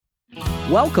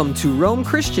Welcome to Rome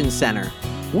Christian Center.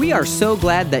 We are so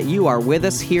glad that you are with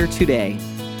us here today.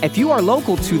 If you are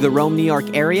local to the Rome, New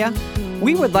York area,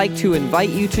 we would like to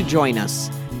invite you to join us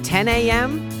 10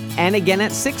 a.m. and again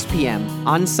at 6 p.m.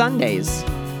 on Sundays.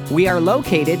 We are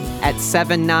located at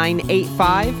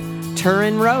 7985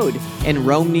 Turin Road in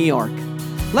Rome, New York.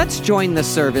 Let's join the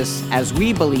service as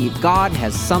we believe God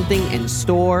has something in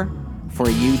store for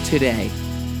you today.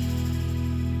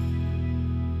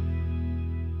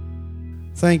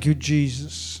 Thank you,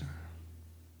 Jesus.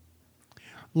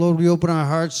 Lord, we open our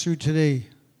hearts through today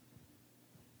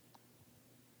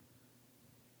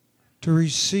to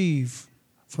receive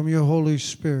from your Holy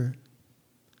Spirit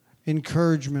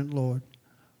encouragement, Lord,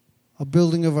 a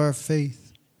building of our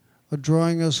faith, a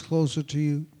drawing us closer to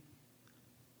you.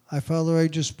 Father, I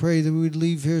just pray that we would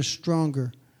leave here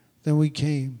stronger than we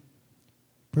came,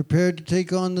 prepared to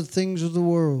take on the things of the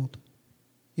world.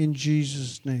 In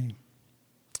Jesus' name.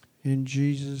 In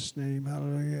Jesus' name.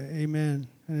 Hallelujah. Amen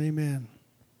and amen.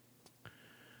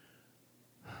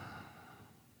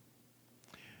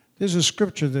 There's a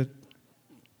scripture that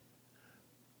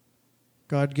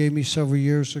God gave me several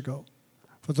years ago.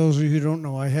 For those of you who don't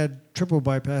know, I had triple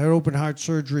bypass. I had open heart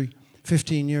surgery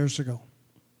 15 years ago.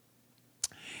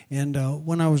 And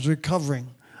when I was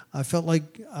recovering, I felt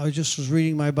like I just was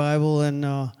reading my Bible,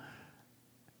 and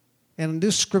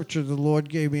this scripture the Lord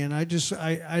gave me, and I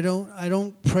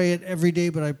don't pray it every day,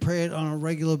 but I pray it on a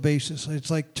regular basis. It's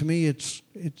like, to me, it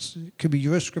could be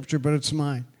your scripture, but it's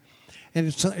mine. And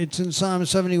it's in Psalm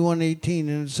 71:18,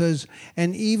 and it says,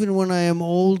 "And even when I am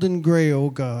old and gray, O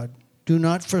God, do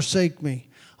not forsake me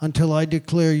until I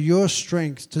declare your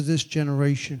strength to this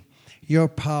generation, your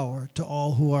power to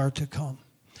all who are to come."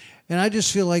 And I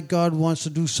just feel like God wants to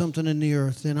do something in the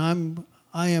earth, and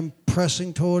I am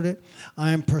pressing toward it.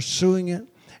 I am pursuing it,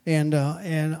 and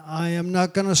I am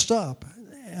not going to stop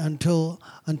until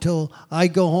I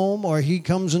go home or he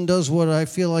comes and does what I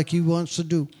feel like he wants to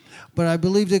do. But I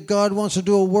believe that God wants to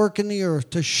do a work in the earth,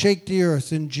 to shake the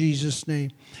earth in Jesus'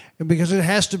 name. And because it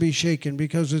has to be shaken,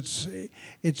 because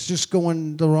it's just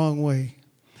going the wrong way.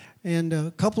 And a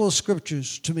couple of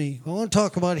scriptures to me. I want to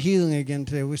talk about healing again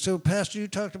today. We said, Pastor, you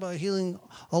talked about healing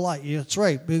a lot. Yeah, that's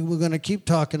right. We're going to keep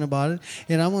talking about it,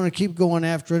 and I'm going to keep going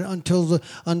after it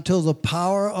until the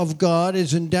power of God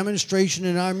is in demonstration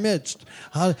in our midst.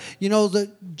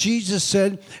 Jesus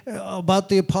said about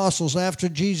the apostles after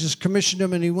Jesus commissioned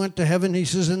them and he went to heaven, he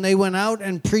says, and they went out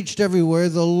and preached everywhere,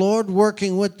 the Lord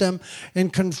working with them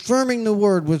and confirming the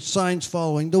word with signs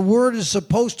following. The word is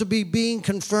supposed to be being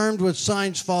confirmed with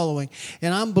signs following.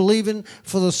 And I'm believing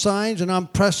for the signs, and I'm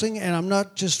pressing, and I'm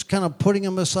not just kind of putting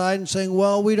them aside and saying,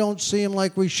 well, we don't see them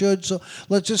like we should, so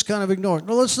let's just kind of ignore it.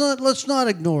 No, let's not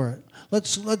ignore it.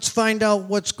 Let's find out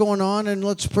what's going on, and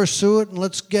let's pursue it, and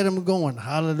let's get them going.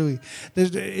 Hallelujah.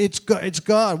 It's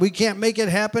God. We can't make it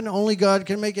happen. Only God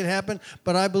can make it happen.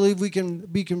 But I believe we can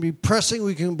be pressing,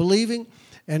 we can be believing,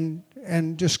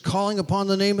 and just calling upon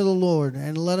the name of the Lord,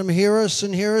 and let him hear us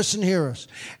and hear us and hear us.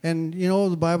 And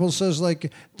the Bible says,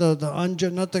 like the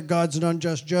unjust, not that God's an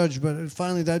unjust judge, but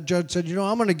finally that judge said,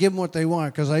 I'm going to give them what they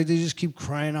want because they just keep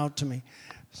crying out to me.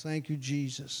 Thank you,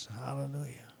 Jesus.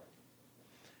 Hallelujah.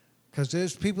 Because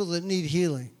there's people that need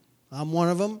healing. I'm one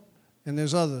of them, and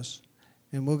there's others,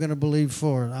 and we're going to believe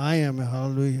for it. I am.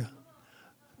 Hallelujah.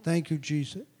 Thank you,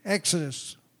 Jesus.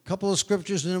 Exodus. A couple of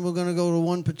scriptures, and then we're going to go to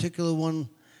one particular one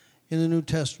in the New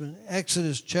Testament.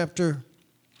 Exodus chapter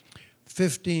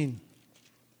 15.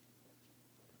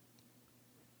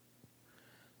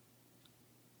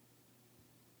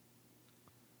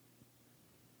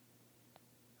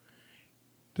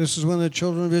 This is when the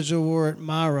children of Israel were at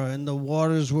Marah, and the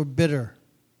waters were bitter.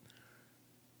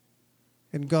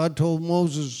 And God told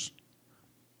Moses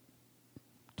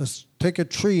to take a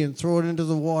tree and throw it into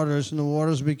the waters, and the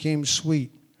waters became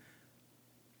sweet.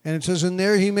 And it says, and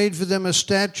there he made for them a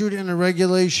statute and a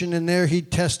regulation, and there he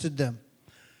tested them.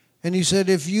 And he said,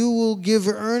 if you will give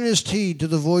earnest heed to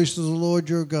the voice of the Lord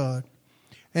your God,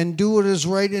 and do what is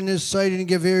right in his sight, and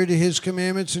give ear to his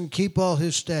commandments, and keep all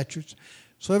his statutes.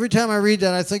 So every time I read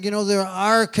that, I think, there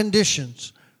are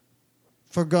conditions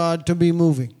for God to be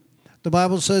moving. The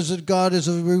Bible says that God is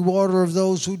a rewarder of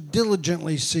those who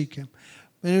diligently seek him.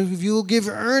 And if you will give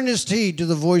earnest heed to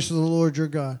the voice of the Lord your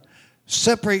God,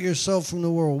 separate yourself from the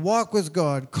world. Walk with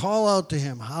God. Call out to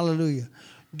him. Hallelujah.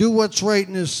 Do what's right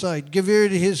in his sight. Give ear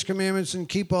to his commandments and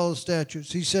keep all the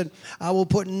statutes. He said, I will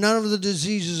put none of the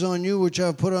diseases on you which I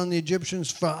have put on the Egyptians,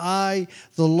 for I,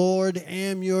 the Lord,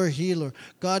 am your healer.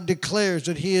 God declares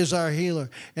that he is our healer.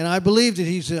 And I believe that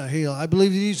he's a healer. I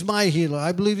believe that he's my healer.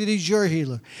 I believe that he's your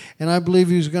healer. And I believe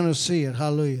he's going to see it.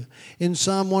 Hallelujah. In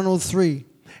Psalm 103,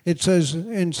 It says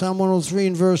in Psalm 103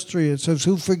 and verse 3, it says,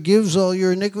 who forgives all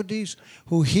your iniquities,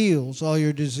 who heals all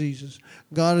your diseases.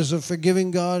 God is a forgiving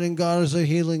God, and God is a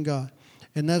healing God.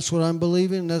 And that's what I'm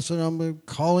believing. That's what I'm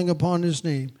calling upon his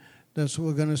name. That's what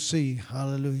we're going to see.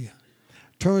 Hallelujah.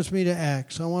 Turn with me to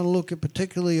Acts. I want to look at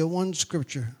particularly at one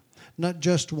scripture. Not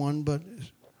just one, but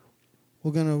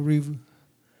we're going to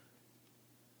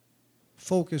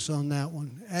focus on that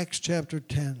one. Acts chapter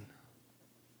 10.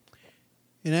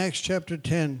 In Acts chapter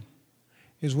 10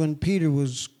 is when Peter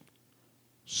was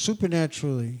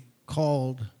supernaturally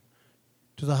called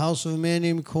to the house of a man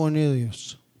named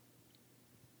Cornelius.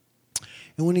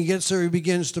 And when he gets there, he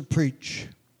begins to preach.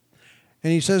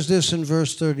 And he says this in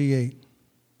verse 38.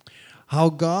 How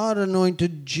God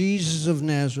anointed Jesus of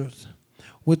Nazareth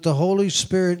with the Holy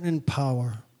Spirit and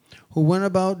power, who went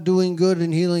about doing good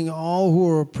and healing all who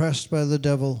were oppressed by the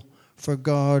devil, for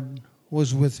God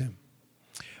was with him.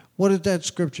 What is that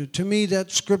scripture? To me,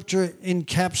 that scripture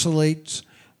encapsulates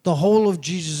the whole of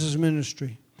Jesus'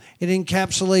 ministry. It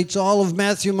encapsulates all of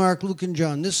Matthew, Mark, Luke, and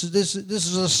John. This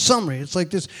is a summary. It's like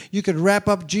this. You could wrap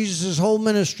up Jesus' whole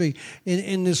ministry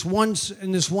in this one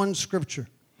scripture.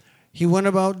 He went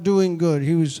about doing good.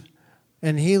 He was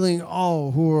and healing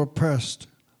all who were oppressed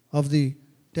of the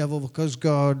devil, because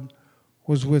God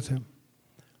was with him.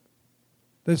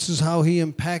 This is how he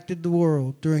impacted the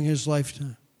world during his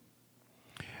lifetime.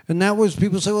 And that was,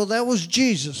 people say, well, that was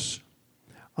Jesus.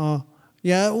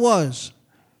 Yeah, it was.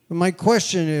 And my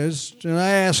question is, and I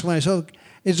ask myself,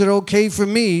 is it okay for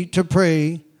me to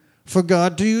pray for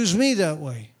God to use me that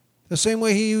way? The same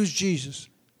way he used Jesus?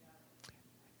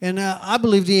 And I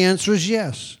believe the answer is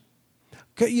yes.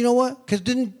 You know what? Because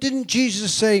didn't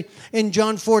Jesus say in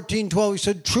John 14:12, he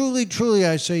said, truly, truly,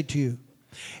 I say to you,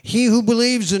 he who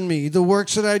believes in me, the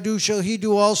works that I do shall he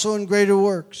do also, in greater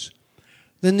works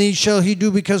than these shall he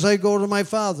do, because I go to my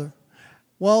Father.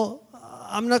 Well,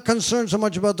 I'm not concerned so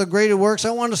much about the greater works.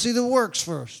 I want to see the works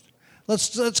first.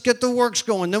 Let's get the works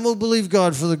going. Then we'll believe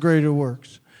God for the greater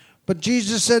works. But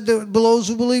Jesus said that those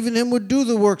who believe in him would do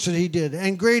the works that he did,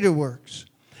 and greater works.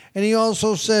 And he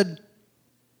also said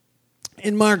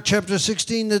in Mark chapter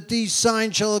 16 that these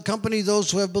signs shall accompany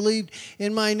those who have believed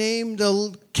in my name.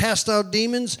 They'll cast out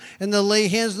demons, and they'll lay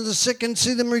hands on the sick and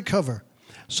see them recover.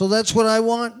 So that's what I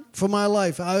want for my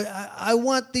life. I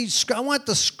want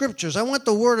the scriptures. I want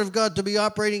the word of God to be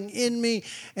operating in me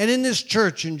and in this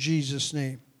church in Jesus'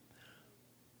 name.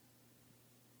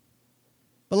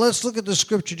 But let's look at the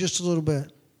scripture just a little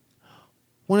bit.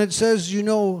 When it says,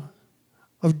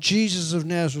 of Jesus of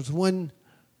Nazareth, when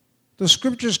the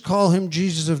scriptures call him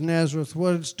Jesus of Nazareth,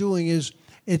 what it's doing is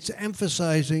it's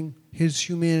emphasizing his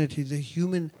humanity, the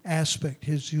human aspect,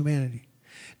 his humanity.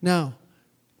 Now,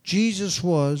 Jesus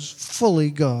was fully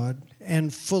God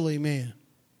and fully man.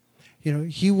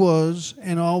 He was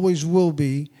and always will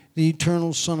be the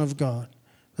eternal Son of God.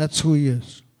 That's who he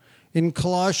is. In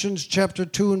Colossians chapter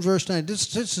 2 and verse 9,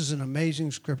 this is an amazing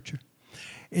scripture.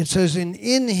 It says, in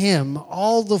him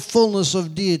all the fullness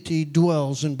of deity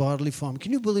dwells in bodily form.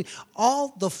 Can you believe?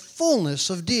 All the fullness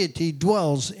of deity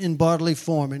dwells in bodily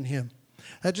form in him.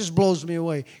 That just blows me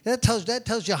away. That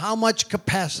tells you how much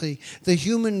capacity the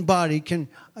human body can,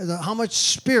 how much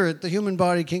spirit the human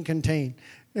body can contain.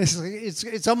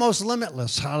 It's almost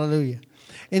limitless. Hallelujah.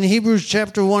 In Hebrews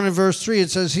chapter 1 and verse 3, it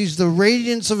says, he's the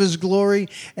radiance of his glory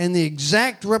and the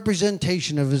exact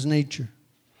representation of his nature.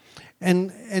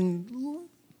 And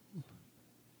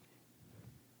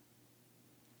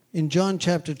in John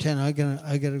chapter 10, I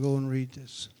gotta go and read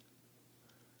this.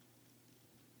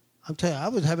 I'm telling you, I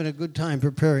was having a good time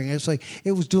preparing. It's like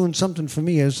it was doing something for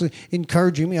me. It was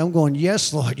encouraging me. I'm going,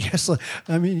 yes, Lord, yes, Lord.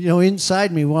 I mean,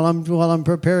 inside me while I'm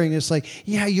preparing, it's like,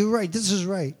 yeah, you're right. This is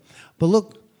right. But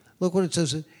look what it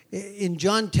says. In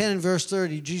John 10 and verse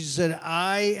 30, Jesus said,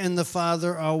 I and the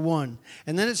Father are one.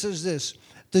 And then it says this,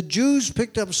 the Jews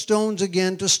picked up stones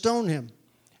again to stone him.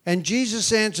 And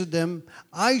Jesus answered them,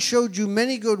 I showed you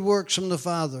many good works from the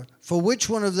Father. For which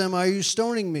one of them are you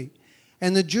stoning me?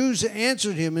 And the Jews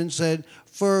answered him and said,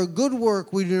 for a good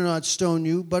work we do not stone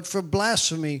you, but for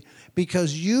blasphemy,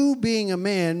 because you, being a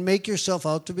man, make yourself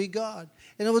out to be God.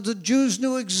 In other words, the Jews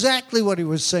knew exactly what he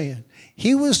was saying.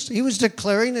 He was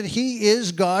declaring that he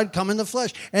is God come in the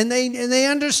flesh. And they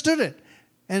understood it.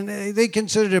 And they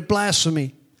considered it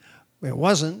blasphemy. It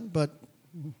wasn't, but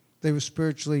they were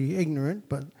spiritually ignorant.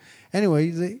 But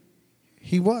anyway,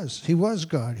 he was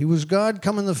God. He was God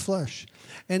come in the flesh.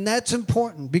 And that's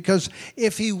important, because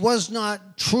if he was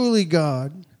not truly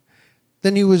God,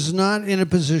 then he was not in a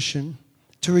position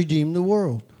to redeem the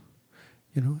world.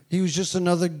 He was just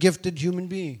another gifted human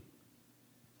being.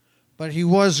 But he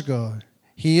was God.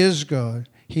 He is God.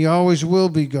 He always will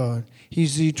be God.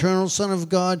 He's the eternal Son of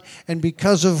God, and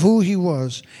because of who he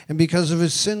was, and because of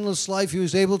his sinless life, he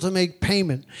was able to make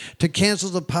payment to cancel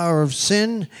the power of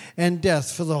sin and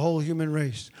death for the whole human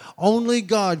race. Only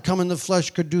God come in the flesh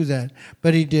could do that,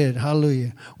 but he did.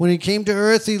 Hallelujah. When he came to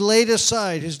earth, he laid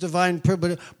aside his divine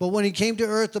privilege. But when he came to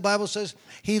earth, the Bible says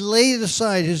he laid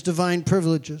aside his divine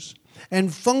privileges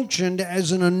and functioned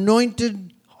as an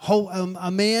anointed,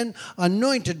 a man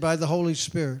anointed by the Holy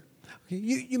Spirit.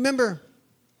 You remember,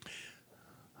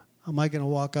 am I going to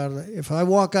walk out of the, if I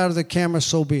walk out of the camera,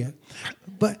 so be it.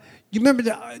 But you remember,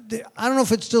 I don't know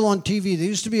if it's still on TV. There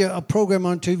used to be a program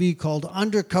on TV called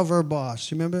Undercover Boss.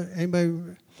 You remember?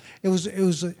 Anybody? It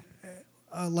was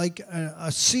like a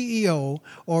CEO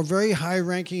or a very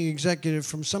high-ranking executive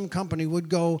from some company would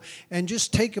go and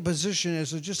just take a position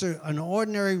as an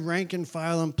ordinary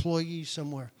rank-and-file employee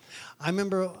somewhere. I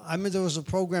remember there was a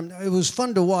program. It was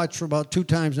fun to watch for about 2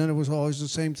 times, and it was always the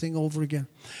same thing over again.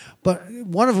 But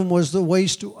one of them was the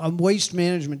waste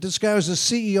management. This guy was the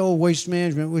CEO of Waste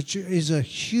Management, which is a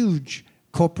huge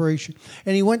corporation.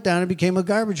 And he went down and became a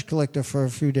garbage collector for a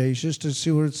few days just to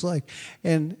see what it's like.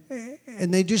 And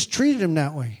they just treated him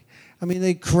that way. I mean,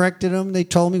 they corrected him. They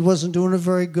told him he wasn't doing it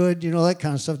very good, that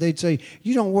kind of stuff. They'd say,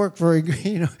 you don't work very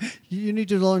good, you need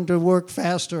to learn to work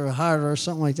faster or harder or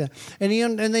something like that. And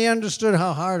they understood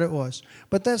how hard it was.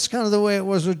 But that's kind of the way it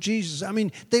was with Jesus. I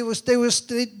mean, when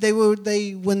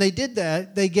they did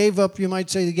that, they gave up, you might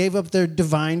say, they gave up their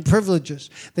divine privileges.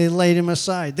 They laid him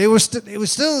aside. It was still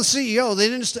the CEO. They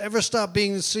didn't ever stop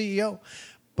being the CEO.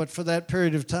 But for that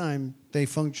period of time, they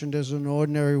functioned as an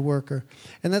ordinary worker.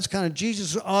 And that's kind of,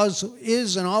 Jesus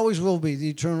is and always will be the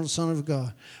eternal Son of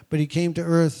God. But he came to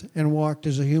earth and walked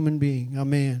as a human being, a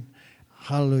man.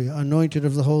 Hallelujah. Anointed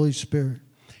of the Holy Spirit.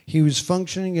 He was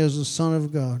functioning as the Son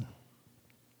of God.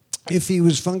 If he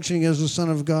was functioning as the Son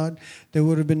of God, there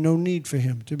would have been no need for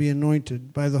him to be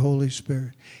anointed by the Holy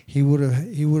Spirit. He would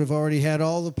have already had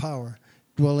all the power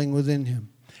dwelling within him.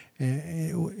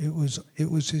 It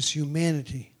was his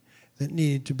humanity that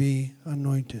needed to be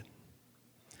anointed.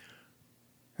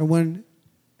 And when,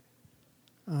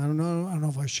 I don't know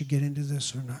if I should get into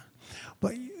this or not,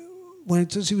 but when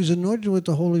it says he was anointed with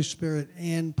the Holy Spirit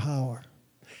and power,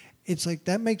 it's like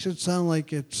that makes it sound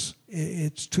like it's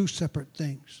 2 separate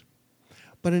things.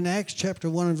 But in Acts chapter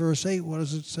 1 and verse 8, what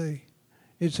does it say?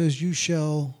 It says, you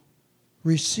shall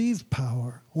receive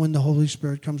power when the Holy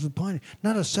Spirit comes upon you.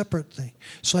 Not a separate thing.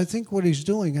 So I think what he's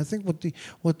doing, I think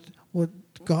what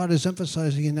God is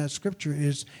emphasizing in that scripture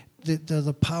is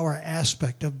the power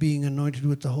aspect of being anointed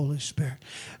with the Holy Spirit.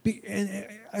 And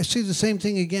I see the same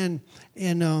thing again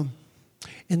in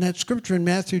that scripture in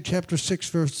Matthew chapter 6,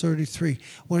 verse 33,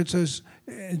 when it says,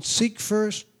 seek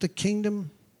first the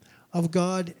kingdom of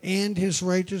God and his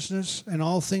righteousness, and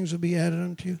all things will be added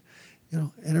unto you.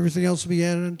 And everything else will be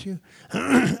added unto you.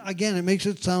 Again, it makes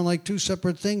it sound like 2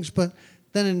 separate things, but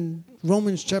then in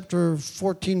Romans chapter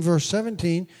 14, verse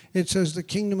 17, it says the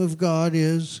kingdom of God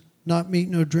is not meat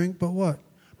nor drink, but what?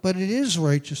 But it is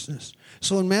righteousness.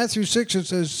 So in Matthew 6, it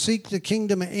says, seek the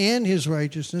kingdom and his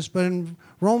righteousness, but in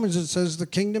Romans it says the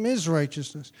kingdom is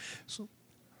righteousness. So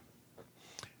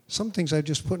some things I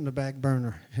just put in the back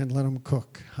burner and let them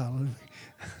cook. Hallelujah.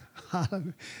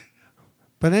 Hallelujah.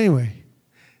 But anyway,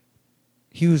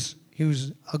 he was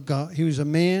a God. He was a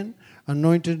man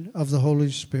anointed of the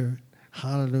Holy Spirit.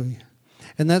 Hallelujah.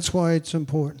 And that's why it's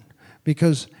important.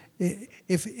 Because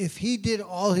if he did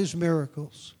all his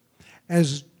miracles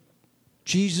as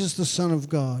Jesus, the Son of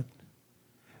God,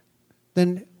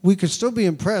 then we could still be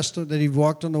impressed that he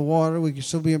walked on the water. We could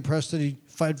still be impressed that he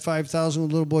fed 5,000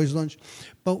 with little boys' lunch.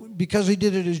 But because he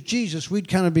did it as Jesus, we'd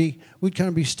kind of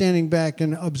be standing back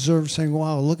and observe, saying,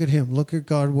 wow, look at him. Look at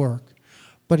God work.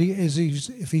 But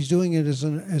if he's doing it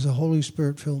as a Holy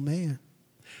Spirit-filled man,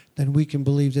 then we can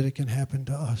believe that it can happen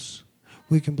to us.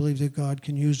 We can believe that God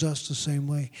can use us the same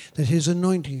way, that his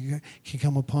anointing can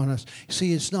come upon us.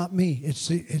 See, it's not me.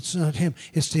 It's not him.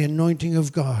 It's the anointing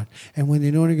of God. And when the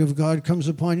anointing of God comes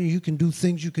upon you, you can do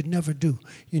things you could never do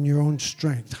in your own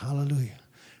strength. Hallelujah.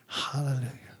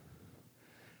 Hallelujah.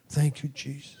 Thank you,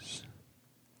 Jesus.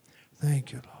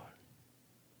 Thank you, Lord.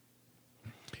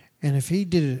 And if he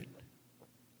did it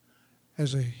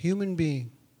as a human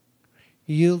being,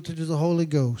 yielded to the Holy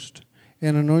Ghost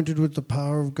and anointed with the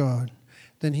power of God,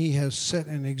 then he has set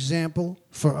an example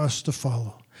for us to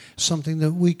follow. Something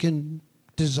that we can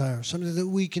desire, something that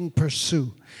we can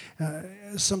pursue,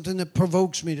 something that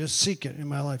provokes me to seek it in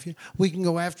my life. We can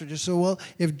go after it. So, well,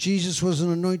 if Jesus was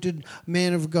an anointed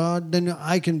man of God, then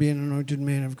I can be an anointed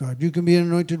man of God. You can be an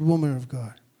anointed woman of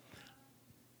God.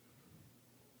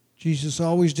 Jesus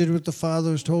always did what the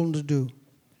Father has told him to do.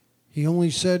 He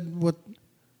only said what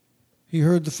he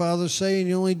heard the Father say, and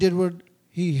he only did what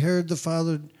he heard the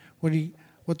Father,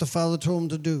 what the Father told him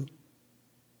to do.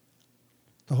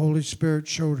 The Holy Spirit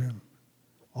showed him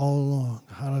all along.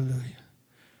 Hallelujah.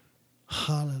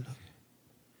 Hallelujah.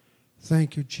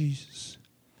 Thank you, Jesus,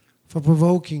 for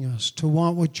provoking us to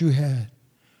want what you had,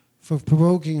 for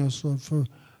provoking us, Lord, for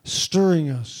stirring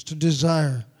us to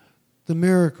desire the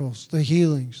miracles, the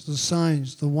healings, the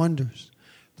signs, the wonders,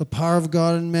 the power of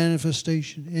God in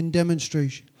manifestation, in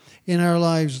demonstration, in our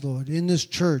lives, Lord, in this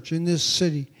church, in this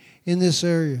city, in this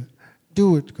area.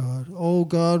 Do it, God. Oh,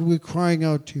 God, we're crying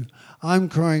out to you. I'm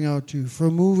crying out to you for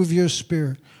a move of your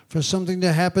Spirit, for something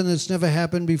to happen that's never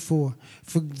happened before,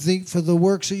 for the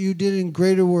works that you did and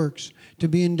greater works to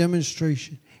be in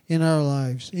demonstration in our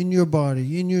lives, in your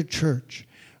body, in your church.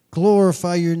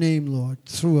 Glorify your name, Lord,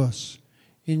 through us.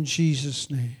 In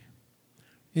Jesus' name.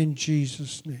 In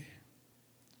Jesus' name.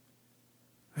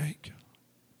 Thank you.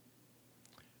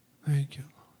 Thank you,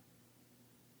 Lord.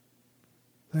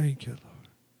 Thank you, Lord.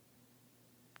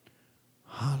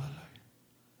 Hallelujah.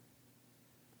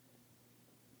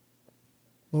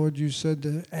 Lord, you said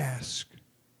to ask.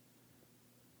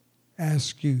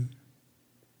 Ask you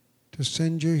to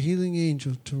send your healing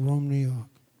angel to Rome, New York.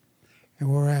 And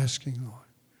we're asking, Lord,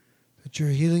 that your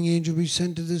healing angel be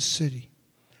sent to this city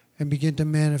and begin to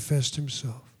manifest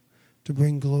himself to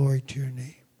bring glory to your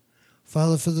name.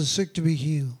 Father, for the sick to be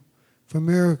healed, for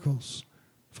miracles,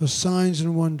 for signs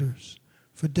and wonders,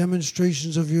 for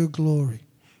demonstrations of your glory,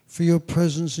 for your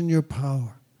presence and your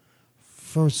power,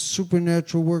 for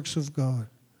supernatural works of God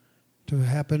to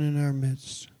happen in our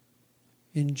midst.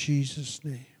 In Jesus'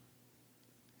 name.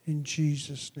 In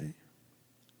Jesus' name.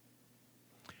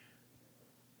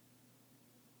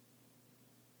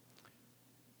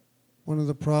 One of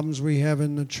the problems we have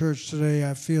in the church today,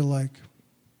 I feel like,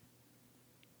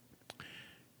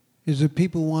 is that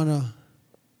people want to,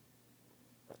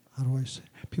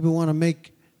 people want to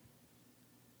make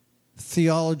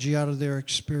theology out of their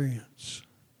experience.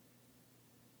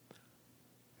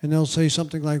 And they'll say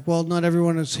something like, well, not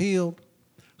everyone is healed,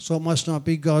 so it must not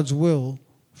be God's will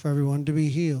for everyone to be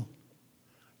healed.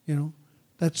 You know,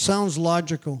 that sounds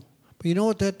logical. But you know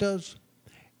what that does?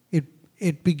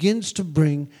 It begins to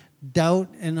bring doubt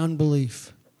and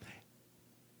unbelief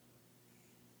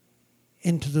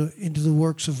into the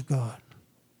works of God.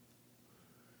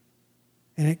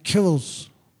 And it kills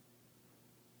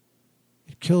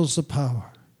the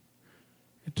power.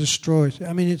 It destroys.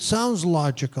 I mean, it sounds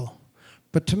logical,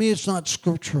 but to me it's not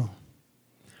scriptural.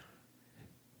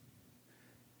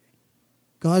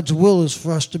 God's will is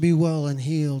for us to be well and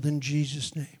healed in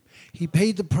Jesus' name. He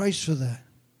paid the price for that.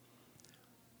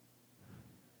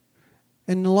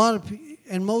 And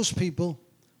most people,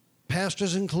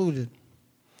 pastors included,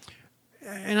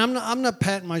 and I'm not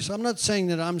patting myself. I'm not saying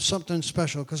that I'm something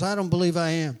special, because I don't believe I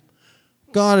am.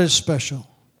 God is special.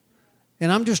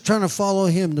 And I'm just trying to follow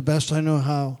him the best I know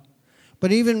how.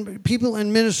 But even people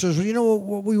and ministers, you know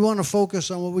what we want to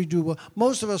focus on, what we do well.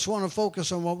 Most of us want to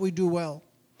focus on what we do well.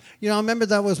 You know, I remember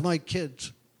that was my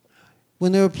kids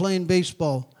when they were playing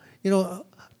baseball. You know,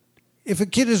 if a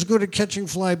kid is good at catching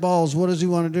fly balls, what does he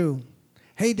want to do?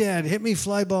 Hey, Dad, hit me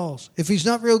fly balls. If he's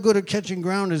not real good at catching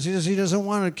grounders, he doesn't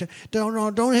want to.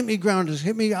 Don't hit me grounders.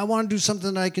 Hit me. I want to do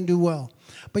something that I can do well.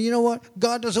 But you know what?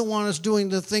 God doesn't want us doing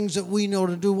the things that we know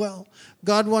to do well.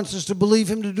 God wants us to believe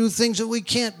him to do things that we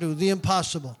can't do, the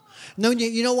impossible. No,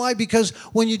 you know why? Because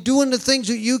when you're doing the things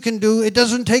that you can do, it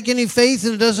doesn't take any faith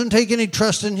and it doesn't take any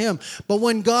trust in him. But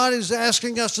when God is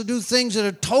asking us to do things that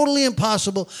are totally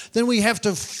impossible, then we have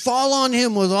to fall on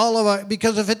him with all of our,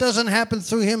 because if it doesn't happen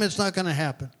through him, it's not going to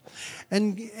happen.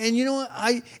 And you know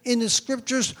what? In the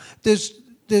scriptures,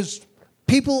 there's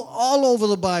people all over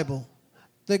the Bible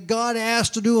that God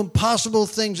asked to do impossible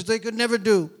things that they could never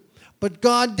do. But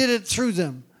God did it through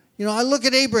them. You know, I look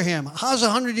at Abraham. How's a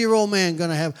 100-year-old man going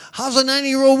to have? How's a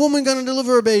 90-year-old woman going to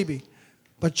deliver a baby?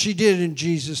 But she did in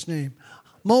Jesus' name.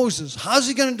 Moses, how's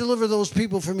he going to deliver those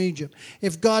people from Egypt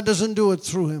if God doesn't do it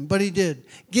through him? But he did.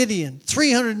 Gideon,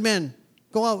 300 men.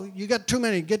 Go out. You got too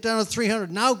many. Get down to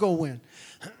 300. Now go win.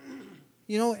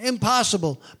 You know,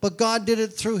 impossible. But God did it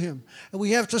through him. And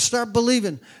we have to start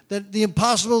believing that the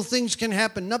impossible things can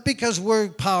happen, not because we're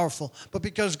powerful, but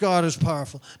because God is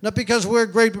powerful. Not because we're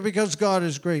great, but because God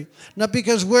is great. Not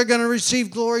because we're going to receive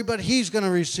glory, but he's going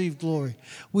to receive glory.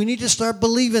 We need to start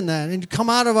believing that and come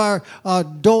out of our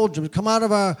doldrums, come out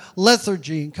of our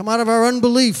lethargy, come out of our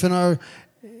unbelief and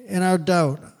our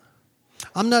doubt.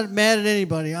 I'm not mad at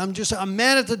anybody. I'm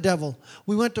mad at the devil.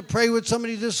 We went to pray with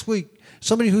somebody this week.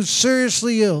 somebody who's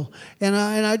seriously ill, and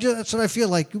I just, that's what I feel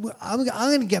like. I'm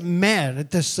going to get mad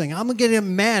at this thing. I'm going to get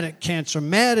mad at cancer,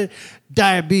 mad at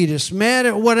diabetes, mad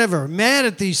at whatever, mad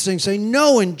at these things. Say,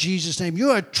 no, in Jesus' name. You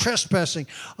are trespassing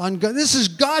on God. This is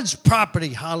God's property.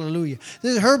 Hallelujah.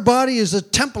 Her body is a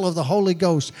temple of the Holy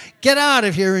Ghost. Get out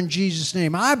of here in Jesus'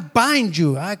 name. I bind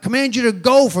you. I command you to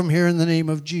go from here in the name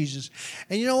of Jesus.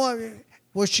 And you know what?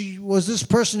 Was this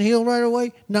person healed right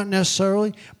away? Not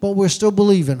necessarily, but we're still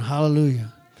believing.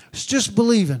 Hallelujah. It's just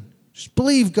believing. Just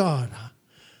believe God.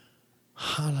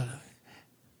 Hallelujah.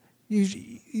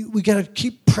 We got to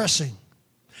keep pressing.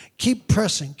 Keep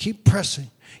pressing. Keep pressing.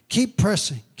 Keep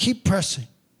pressing. Keep pressing.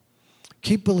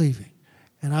 Keep believing.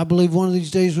 And I believe one of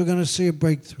these days we're going to see a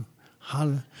breakthrough.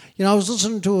 Hallelujah. You know, I was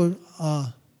listening to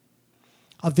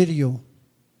a video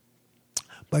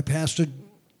by Pastor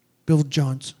Bill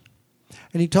Johnson.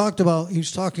 And he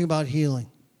was talking about healing,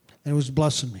 and it was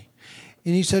blessing me.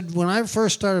 And he said, when I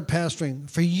first started pastoring,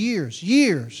 for years,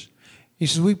 he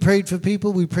says, we prayed for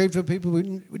people, we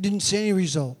didn't see any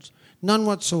results, none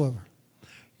whatsoever.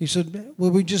 He said,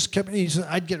 well, we just kept, he said,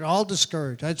 I'd get all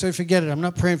discouraged. I'd say, forget it, I'm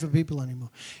not praying for people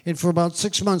anymore. And for about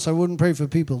 6 months, I wouldn't pray for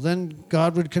people. Then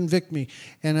God would convict me,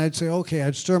 and I'd say, okay,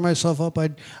 I'd stir myself up.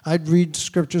 I'd read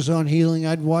scriptures on healing.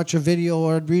 I'd watch a video,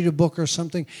 or I'd read a book or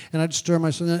something, and I'd stir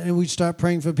myself, and we'd start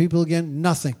praying for people again,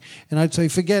 nothing. And I'd say,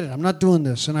 forget it, I'm not doing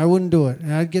this, and I wouldn't do it.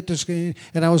 And I'd get this, and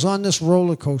I was on this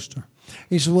roller coaster.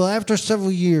 He said, well, after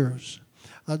several years,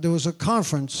 there was a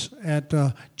conference at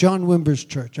John Wimber's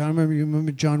church. You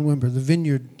remember John Wimber, the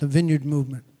Vineyard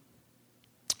movement.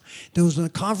 There was a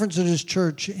conference at his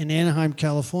church in Anaheim,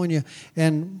 California,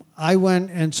 and I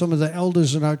went, and some of the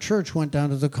elders in our church went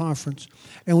down to the conference,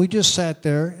 and we just sat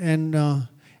there, and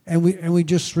we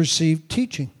just received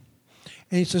teaching.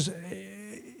 And he says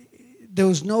there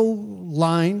was no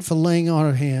line for laying on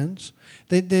of hands.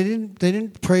 They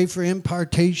didn't pray for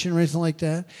impartation or anything like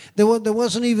that. There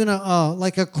wasn't even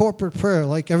like a corporate prayer,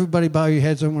 like everybody bow your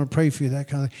heads, I'm going to pray for you, that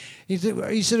kind of thing.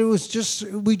 He said it was just,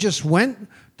 we just went,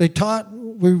 they taught,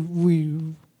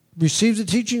 we received the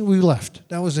teaching, we left.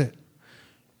 That was it.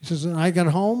 He says, and I got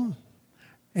home,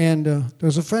 and there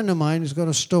was a friend of mine who's got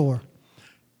a store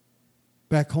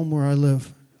back home where I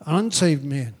live, an unsaved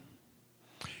man.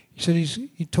 He said,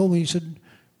 he told me, he said,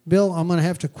 Bill, I'm going to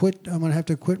have to quit. I'm going to have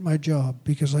to quit my job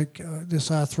because this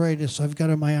arthritis I've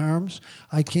got in my arms,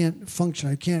 I can't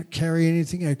function. I can't carry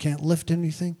anything. I can't lift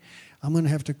anything. I'm going to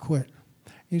have to quit.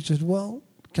 He said, well,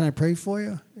 can I pray for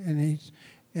you? And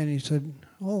he said,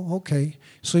 oh, okay.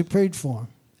 So he prayed for him.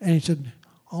 And he said,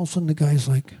 all of a sudden the guy's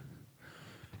like,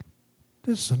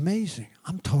 this is amazing.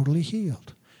 I'm totally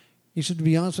healed. He said, to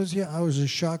be honest with you, I was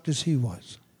as shocked as he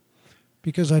was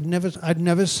because I'd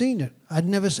never seen it.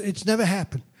 It's never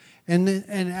happened. And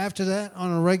after that,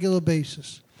 on a regular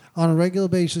basis,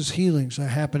 healings are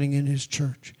happening in his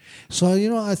church. So,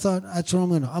 I thought, that's what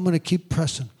I'm going to keep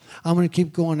pressing. I'm going to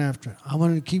keep going after it. I'm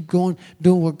going to keep going,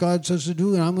 doing what God says to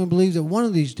do, and I'm going to believe that one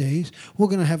of these days, we're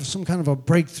going to have some kind of a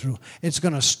breakthrough. It's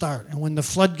going to start. And when the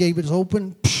floodgate is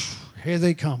open, here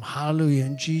they come. Hallelujah,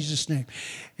 in Jesus' name.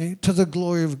 And to the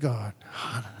glory of God.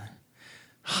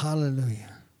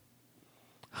 Hallelujah.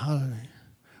 Hallelujah.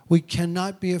 We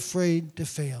cannot be afraid to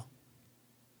fail.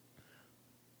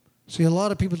 See, a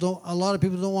lot of people don't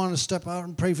want to step out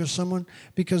and pray for someone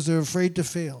because they're afraid to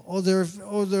fail, or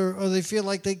they feel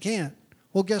like they can't.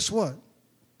 Well, guess what?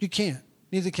 You can't.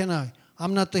 Neither can I.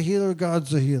 I'm not the healer.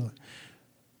 God's the healer.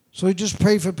 So you just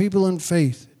pray for people in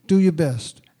faith. Do your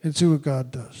best and see what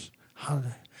God does.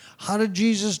 How did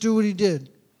Jesus do what he did?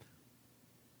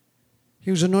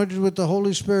 He was anointed with the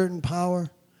Holy Spirit and power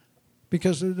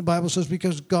because the Bible says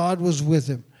because God was with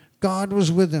him. God was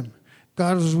with him.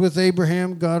 God was with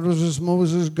Abraham. God was with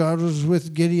Moses. God was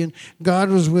with Gideon. God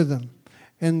was with him.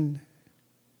 And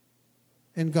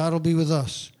God will be with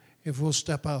us if we'll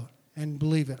step out and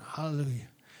believe it. Hallelujah.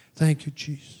 Thank you,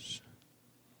 Jesus.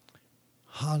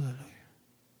 Hallelujah.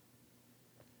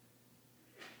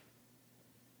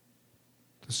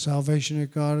 The salvation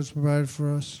that God has provided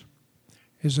for us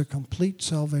is a complete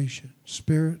salvation,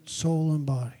 spirit, soul, and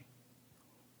body.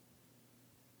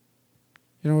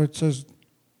 It says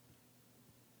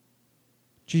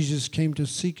Jesus came to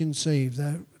seek and save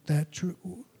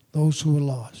those who are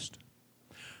lost.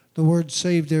 The word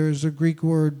save there is a Greek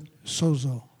word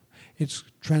sozo. It's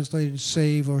translated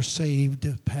save or saved,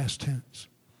 past tense.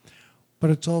 But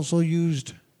it's also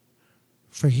used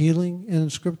for healing in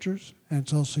Scriptures, and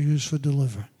it's also used for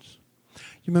deliverance.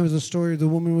 You remember the story of the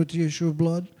woman with the issue of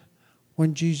blood?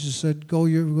 When Jesus said, go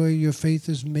your way, your faith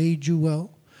has made you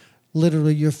well.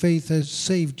 Literally, your faith has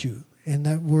saved you. And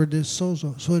that word is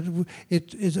sozo. So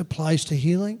it applies to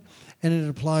healing, And it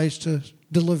applies to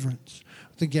deliverance.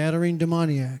 The Gadarene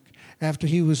demoniac, after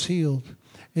he was healed,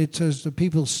 it says the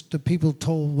people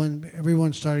told, when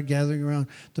everyone started gathering around,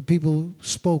 the people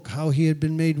spoke how he had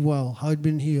been made well, how he'd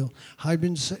been healed, how he'd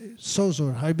been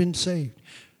sozoed, how he'd been saved.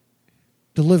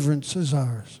 Deliverance is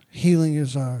ours. Healing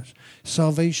is ours.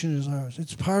 Salvation is ours.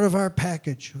 It's part of our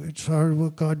package. It's part of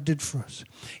what God did for us.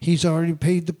 He's already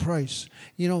paid the price.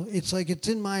 You know, it's like it's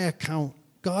in my account.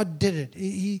 God did it.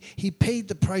 He paid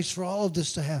the price for all of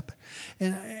this to happen.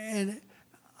 And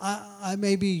I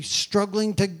may be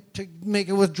struggling to make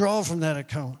a withdrawal from that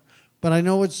account, but I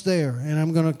know it's there, and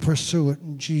I'm going to pursue it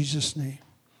in Jesus' name.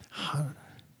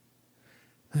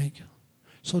 Thank you.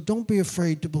 So don't be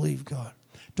afraid to believe God.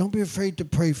 Don't be afraid to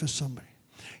pray for somebody.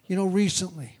 You know,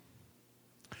 recently,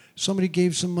 somebody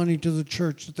gave some money to the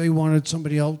church that they wanted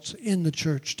somebody else in the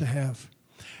church to have.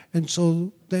 And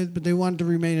so they wanted to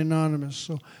remain anonymous.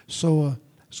 So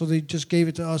they just gave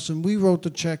it to us, and we wrote the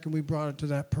check, and we brought it to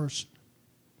that person.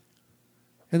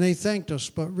 And they thanked us,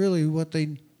 but really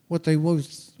the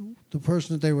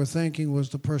person that they were thanking was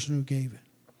the person who gave it.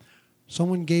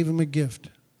 Someone gave him a gift,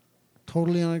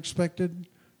 totally unexpected,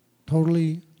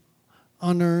 totally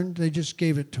unearned. They just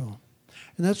gave it to him.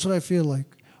 And that's what I feel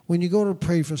like. When you go to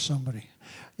pray for somebody,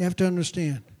 you have to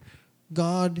understand,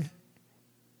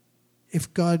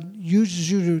 if God uses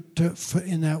you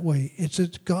in that way, it's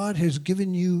that God has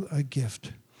given you a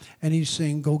gift, and he's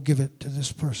saying, go give it to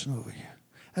this person over here.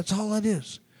 That's all it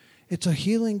is. It's a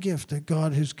healing gift that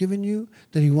God has given you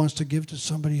that he wants to give to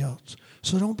somebody else.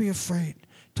 So don't be afraid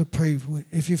to pray.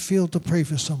 If you feel to pray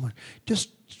for someone, just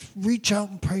reach out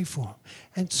and pray for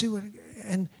them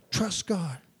and trust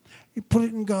God. You put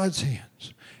it in God's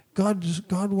hands.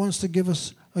 God wants to give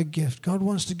us a gift. God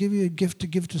wants to give you a gift to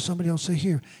give to somebody else. Say,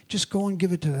 here, just go and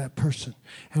give it to that person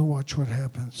and watch what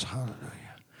happens.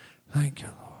 Hallelujah. Thank you,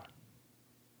 Lord.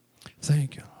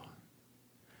 Thank you, Lord.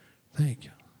 Thank you,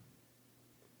 Lord.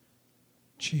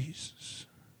 Jesus.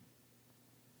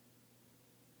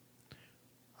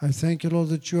 I thank you, Lord,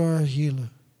 that you are a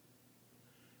healer.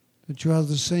 That you are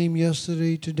the same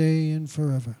yesterday, today, and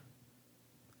forever.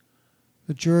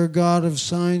 That you're a God of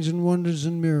signs and wonders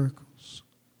and miracles.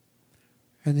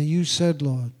 And that you said,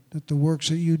 Lord, that the works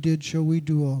that you did shall we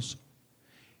do also.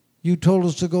 You told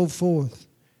us to go forth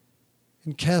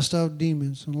and cast out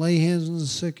demons and lay hands on the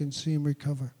sick and see them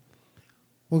recover.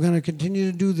 We're going to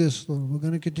continue to do this, Lord. We're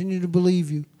going to continue to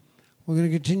believe you. We're going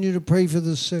to continue to pray for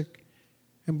the sick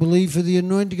and believe for the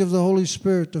anointing of the Holy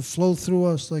Spirit to flow through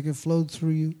us like it flowed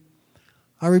through you.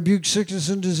 I rebuke sickness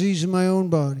and disease in my own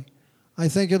body. I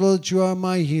thank you, Lord, that you are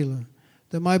my healer,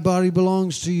 that my body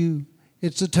belongs to you.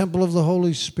 It's the temple of the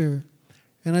Holy Spirit.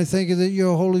 And I thank you that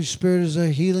your Holy Spirit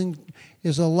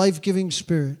is a life-giving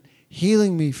spirit,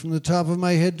 healing me from the top of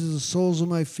my head to the soles of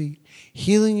my feet,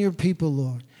 healing your people,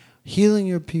 Lord, healing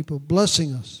your people,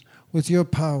 blessing us with your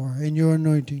power and your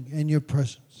anointing and your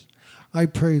presence. I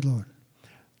pray, Lord,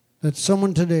 that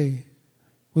someone today,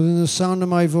 within the sound of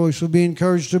my voice, will be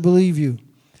encouraged to believe you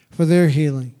for their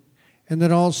healing, and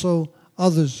that also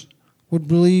others would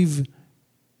believe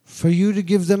for you to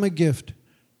give them a gift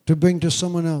to bring to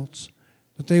someone else,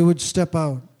 that they would step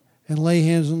out and lay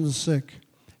hands on the sick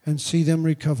and see them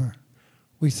recover.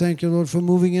 We thank you, Lord, for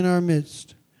moving in our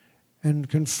midst and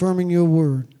confirming your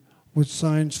word with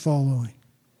signs following.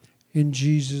 In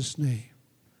Jesus' name.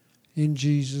 In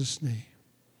Jesus' name.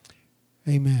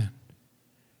 Amen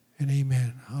and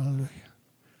amen. Hallelujah.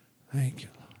 Thank you,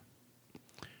 Lord.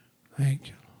 Thank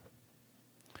you,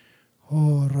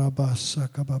 Lord. Oh,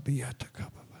 Rabasakababiyata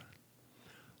kababa.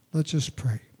 Let's just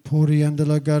pray. Pori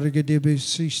andala gargadebe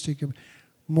sistika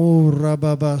mo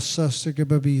rababasastika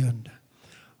babiyanda.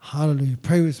 Hallelujah.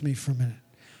 Pray with me for a minute.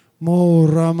 Mo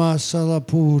rama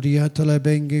salapuri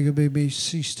atalabenge baby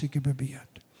sistika babiyanda.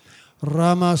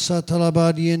 Rama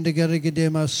satalabadi and the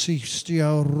gargadema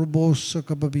sistia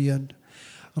rubosaka babiyanda.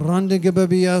 Randega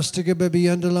babiyastika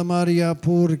babiyanda la maria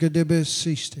purga debe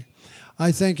sisti.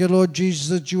 I thank you, Lord Jesus,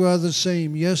 that you are the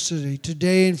same yesterday,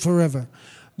 today, and forever.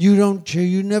 You don't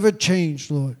change. You never change,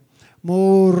 Lord.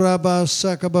 Mo raba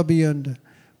sakababiyanda.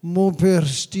 Mo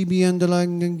perstibiyanda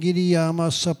langangiriyama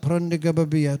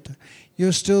saprandegababiyata.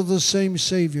 You're still the same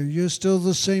Savior. You're still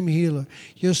the same healer.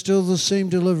 You're still the same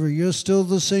deliverer. You're still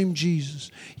the same Jesus.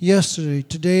 Yesterday,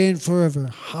 today, and forever.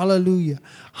 Hallelujah.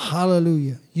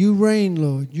 Hallelujah. You reign,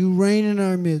 Lord. You reign in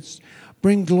our midst.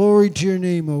 Bring glory to your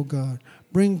name, O God.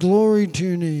 Bring glory to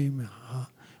your name.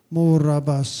 Mo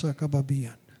raba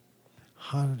sakababiyanda.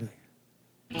 Hallelujah.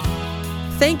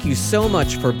 Thank you so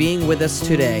much for being with us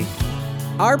today.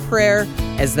 Our prayer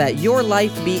is that your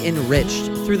life be enriched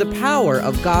through the power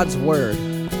of God's Word,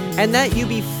 and that you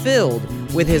be filled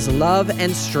with His love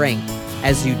and strength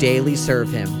as you daily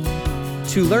serve Him.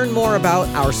 To learn more about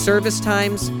our service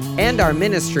times and our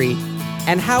ministry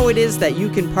and how it is that you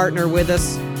can partner with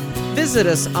us, visit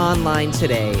us online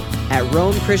today at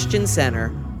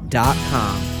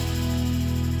RomeChristianCenter.com.